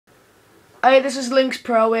Hi, this is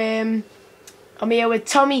LYNX-PRO. I'm here with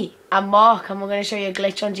Tommy and Mark, and we're going to show you a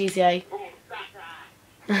glitch on GTA.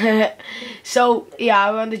 So, yeah,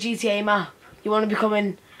 we're on the GTA map. You want to be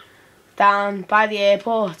coming down by the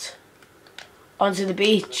airport onto the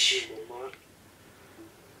beach.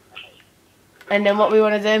 And then what we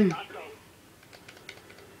want to do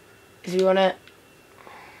is we want to...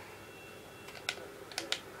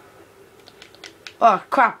 Oh,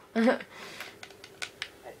 crap.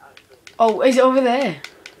 Oh, is it over there?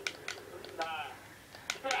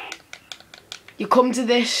 You come to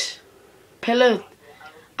this pillar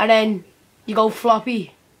and then you go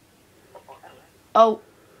floppy. Oh,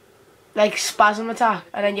 like spasm attack,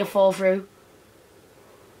 and then you fall through.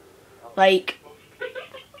 Like,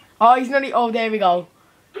 oh, he's not. Oh, there we go.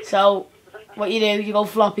 So, what you do, you go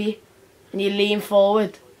floppy and you lean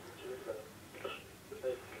forward.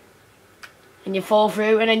 And you fall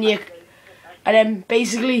through, and then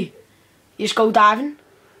basically you just go diving.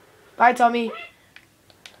 Bye, Tommy.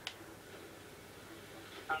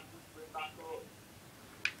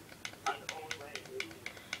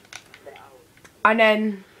 And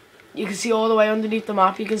then you can see all the way underneath the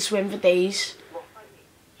map. You can swim for days.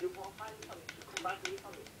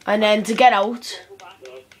 And then to get out,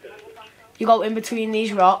 you go in between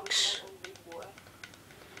these rocks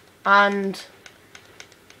and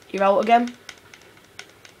you're out again.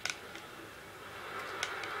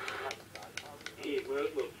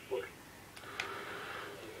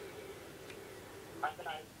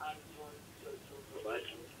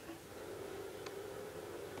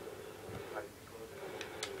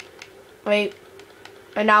 Wait,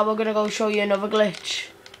 and now we're gonna go show you another glitch.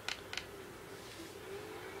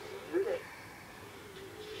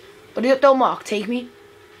 What do you do, Mark? Take me.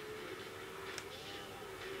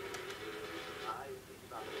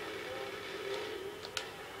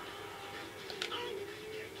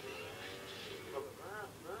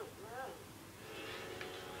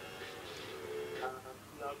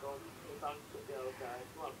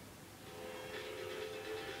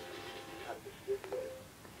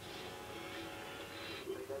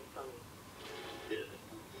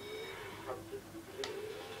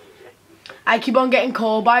 I keep on getting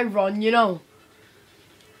called by Ron, you know.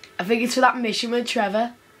 I think it's for that mission with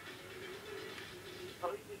Trevor.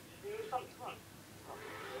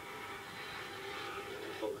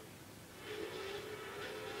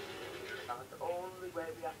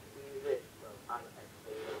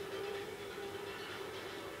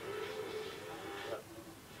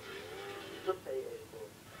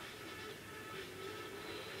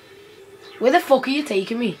 Where the fuck are you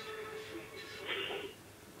taking me?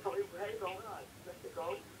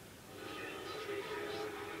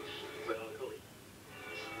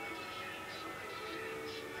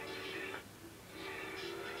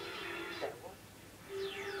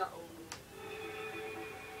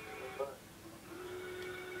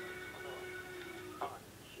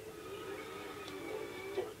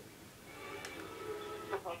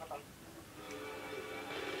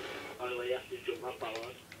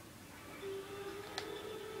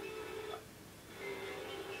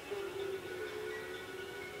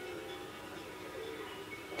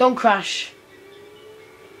 Don't crash.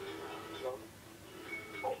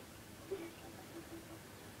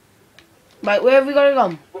 Right, where have we got to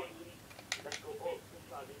go?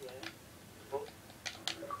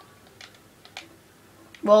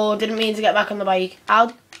 Well, didn't mean to get back on the bike.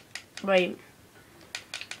 Right.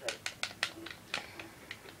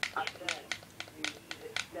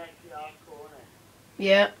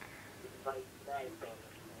 Yeah.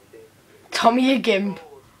 Tommy, a gimp.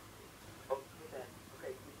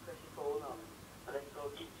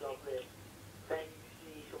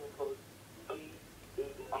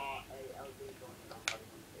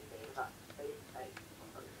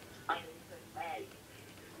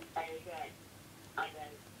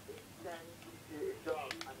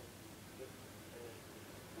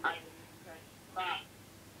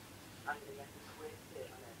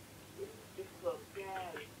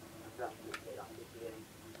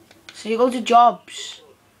 So you go to jobs,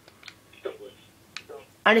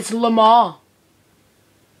 and it's Lamar.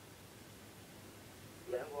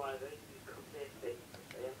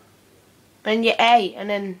 Then you A, and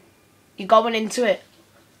then you're going into it.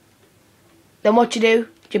 Then what you do?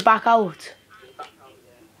 You back out.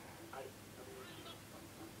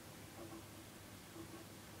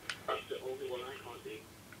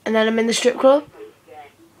 And then I'm in the strip club.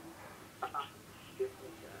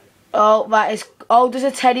 Oh, that is. Oh, there's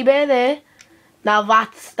a teddy bear there. Now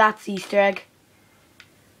that's Easter egg.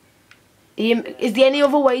 Is there any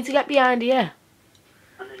other way to get behind here?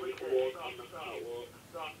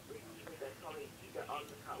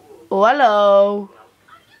 Oh, hello.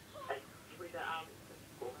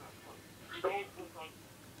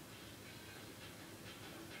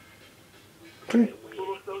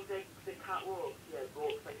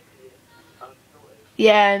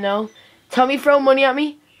 Yeah, I know. Tommy throw money at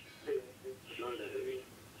me.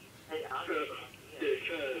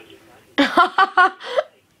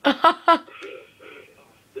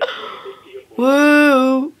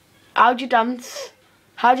 Woo! How'd you dance?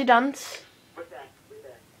 How'd you dance?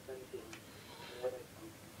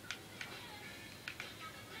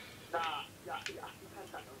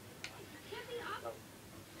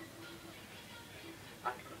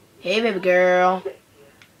 Hey baby girl.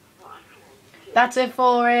 That's it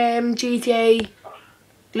for GTA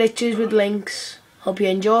Glitches with Links. Hope you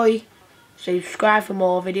enjoy. Subscribe for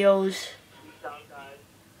more videos.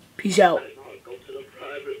 Peace out.